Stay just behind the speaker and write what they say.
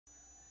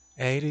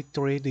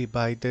83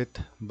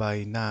 divided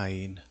by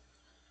 9.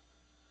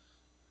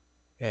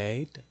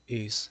 8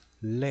 is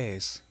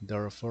less,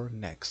 therefore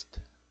next.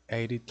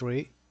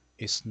 83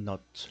 is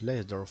not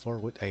less, therefore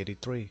with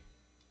 83.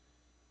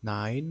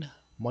 9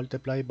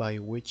 multiplied by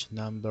which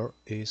number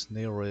is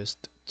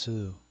nearest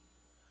to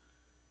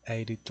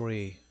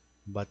 83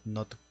 but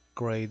not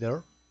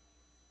greater.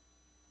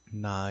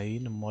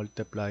 9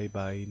 multiplied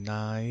by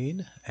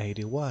 9,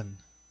 81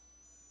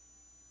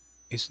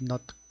 is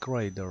not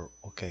greater.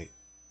 Okay,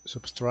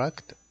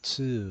 subtract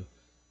 2.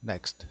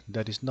 Next,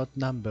 that is not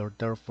number,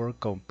 therefore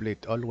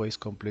complete. Always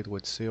complete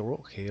with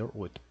 0, here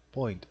with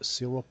point,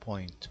 0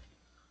 point.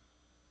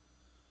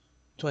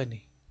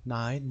 20.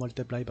 9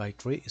 multiplied by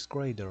 3 is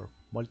greater.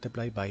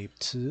 Multiplied by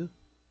 2,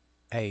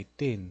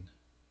 18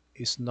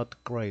 is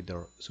not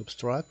greater.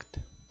 Subtract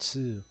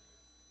 2.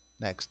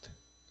 Next,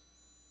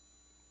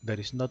 that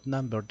is not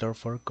number,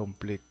 therefore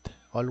complete.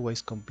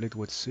 Always complete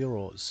with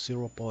 0,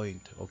 0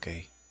 point.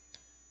 Okay,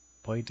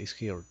 point is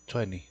here.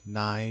 20.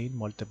 9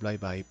 multiplied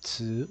by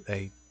 2,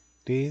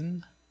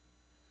 18.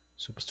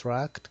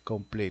 Subtract,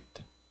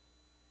 complete.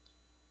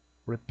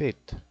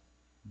 Repeat.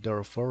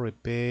 Therefore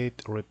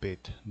repeat,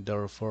 repeat.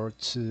 Therefore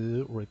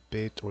 2,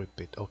 repeat,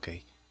 repeat.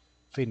 Okay,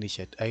 finish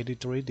it.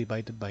 83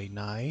 divided by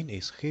 9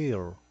 is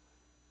here.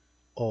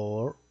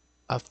 Or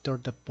after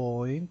the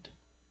point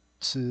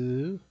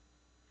 2,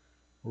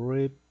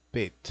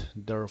 repeat.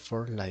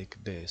 Therefore like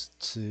this.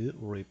 2,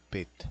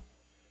 repeat.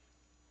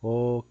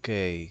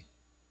 Okay.